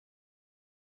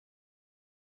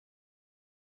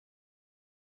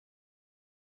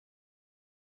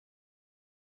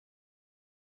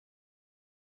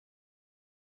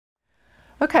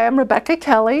Okay, I'm Rebecca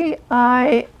Kelly.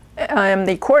 I am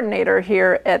the coordinator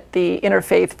here at the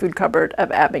Interfaith Food Cupboard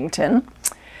of Abington.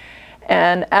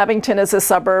 And Abington is a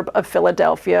suburb of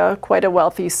Philadelphia, quite a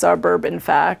wealthy suburb, in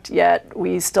fact, yet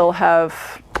we still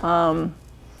have about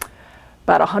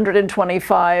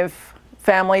 125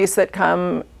 families that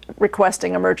come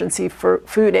requesting emergency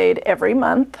food aid every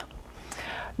month.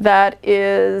 That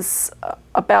is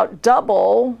about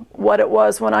double what it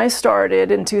was when I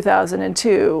started in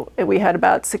 2002. We had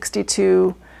about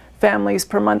 62 families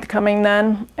per month coming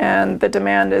then, and the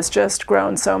demand has just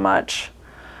grown so much.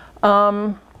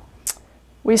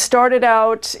 We started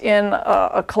out in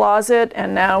a closet,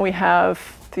 and now we have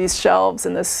these shelves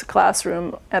in this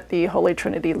classroom at the Holy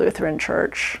Trinity Lutheran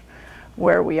Church,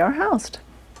 where we are housed.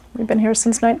 We've been here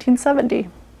since 1970.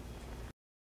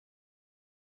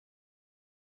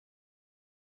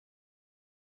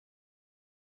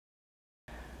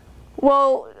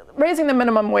 Well, raising the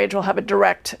minimum wage will have a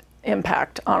direct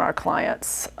impact on our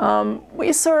clients.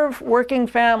 We serve working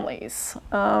families.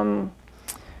 The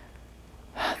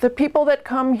people that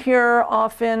come here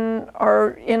often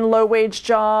are in low-wage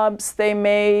jobs. They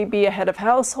may be a head of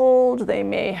household. They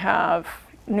may have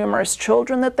numerous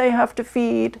children that they have to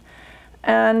feed.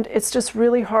 And it's just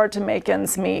really hard to make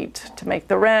ends meet, to make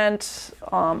the rent,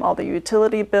 all the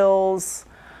utility bills.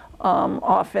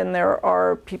 Often there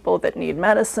are people that need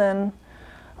medicine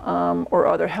or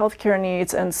other healthcare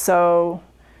needs, and so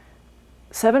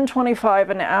 $7.25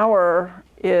 an hour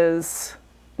is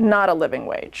not a living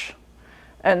wage.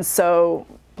 And so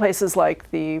places like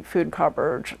the Food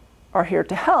Cupboard are here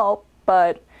to help,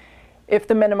 but if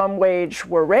the minimum wage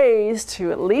were raised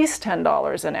to at least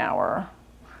 $10 an hour,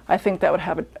 I think that would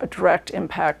have a direct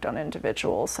impact on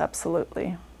individuals,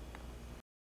 absolutely.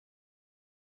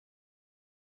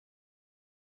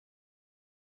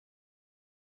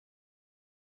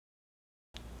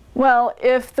 Well,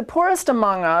 if the poorest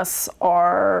among us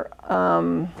are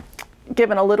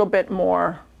given a little bit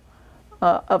more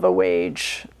of a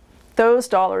wage, those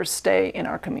dollars stay in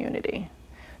our community.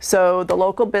 So the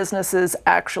local businesses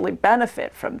actually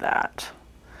benefit from that.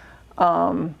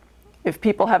 If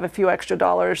people have a few extra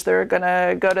dollars, they're going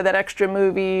to go to that extra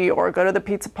movie or go to the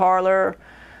pizza parlor.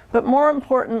 But more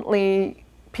importantly,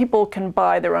 people can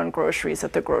buy their own groceries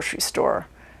at the grocery store,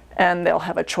 and they'll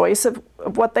have a choice of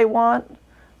what they want.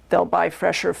 They'll buy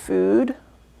fresher food,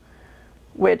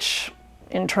 which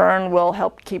in turn will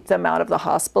help keep them out of the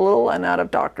hospital and out of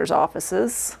doctors'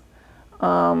 offices.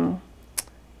 And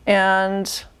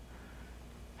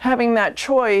having that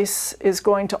choice is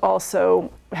going to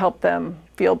also help them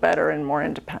feel better and more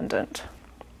independent.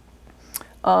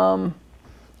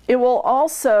 It will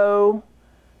also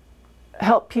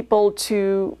help people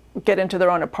to get into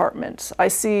their own apartments. I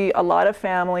see a lot of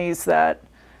families that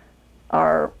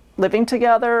are living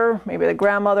together, maybe the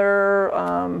grandmother,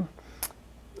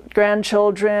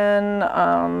 grandchildren,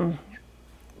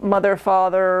 mother,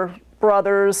 father,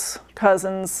 brothers,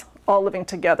 cousins, all living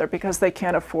together because they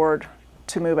can't afford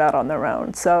to move out on their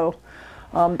own. So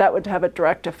that would have a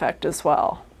direct effect as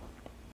well.